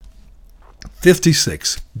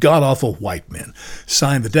56 god-awful white men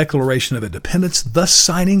signed the Declaration of Independence, thus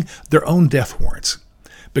signing their own death warrants,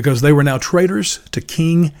 because they were now traitors to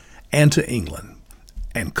King and to England,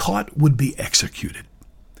 and caught would be executed.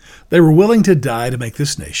 They were willing to die to make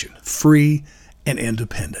this nation free and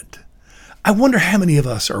independent. I wonder how many of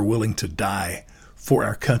us are willing to die for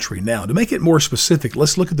our country now. To make it more specific,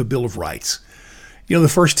 let's look at the Bill of Rights. You know, the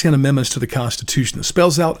first 10 amendments to the Constitution that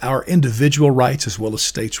spells out our individual rights as well as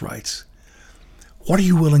states' rights. What are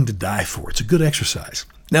you willing to die for? It's a good exercise.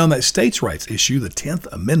 Now, on that states' rights issue, the 10th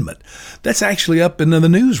Amendment, that's actually up in the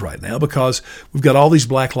news right now because we've got all these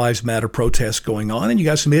Black Lives Matter protests going on, and you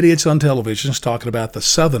got some idiots on television talking about the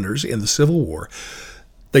Southerners in the Civil War.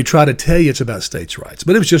 They try to tell you it's about states' rights,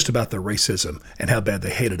 but it was just about their racism and how bad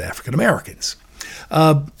they hated African Americans.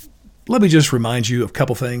 Let me just remind you of a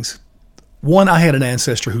couple things. One, I had an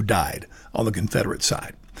ancestor who died on the Confederate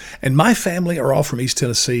side, and my family are all from East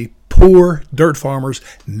Tennessee. Poor dirt farmers,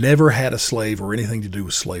 never had a slave or anything to do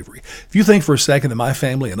with slavery. If you think for a second that my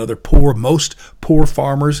family and other most poor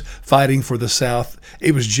farmers fighting for the South,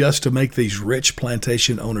 it was just to make these rich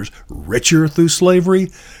plantation owners richer through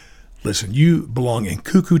slavery, listen, you belong in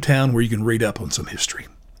Cuckoo Town where you can read up on some history.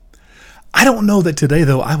 I don't know that today,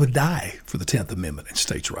 though, I would die for the 10th Amendment and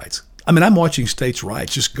states' rights. I mean, I'm watching states'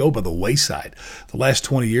 rights just go by the wayside. The last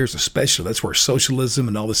 20 years especially, that's where socialism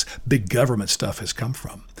and all this big government stuff has come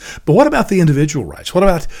from. But what about the individual rights? What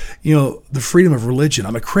about, the freedom of religion?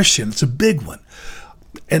 I'm a Christian. It's a big one.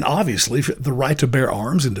 And obviously, the right to bear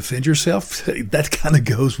arms and defend yourself, that kind of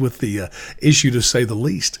goes with the issue, to say the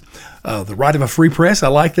least. The right of a free press, I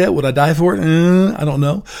like that. Would I die for it? I don't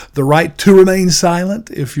know. The right to remain silent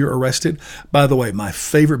if you're arrested. By the way, my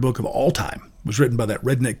favorite book of all time was written by that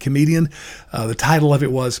redneck comedian. The title of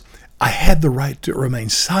it was, I Had the Right to Remain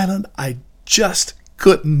Silent. I Just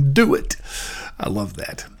Couldn't Do It. I love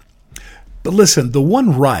that. But listen, the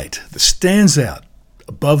one right that stands out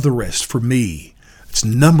above the rest for me, it's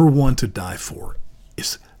number one to die for,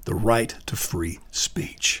 is the right to free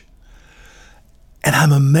speech. And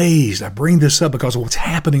I'm amazed. I bring this up because of what's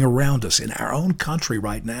happening around us in our own country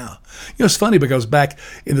right now. It's funny because back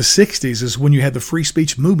in the 60s is when you had the free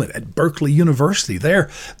speech movement at Berkeley University. There,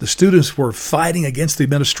 the students were fighting against the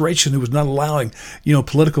administration who was not allowing,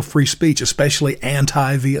 political free speech, especially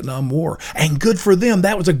anti-Vietnam War. And good for them.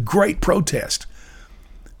 That was a great protest.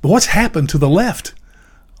 But what's happened to the left?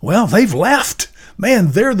 Well, they've left.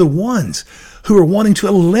 Man, they're the ones who are wanting to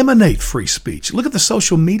eliminate free speech. Look at the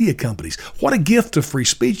social media companies. What a gift of free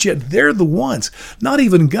speech, yet they're the ones, not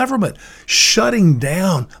even government, shutting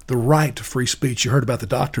down the right to free speech. You heard about the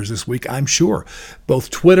doctors this week, I'm sure.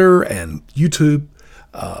 Both Twitter and YouTube,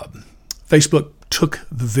 Facebook took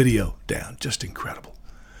the video down. Just incredible.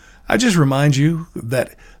 I just remind you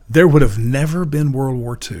that there would have never been World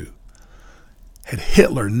War II had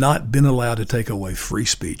Hitler not been allowed to take away free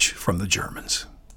speech from the Germans.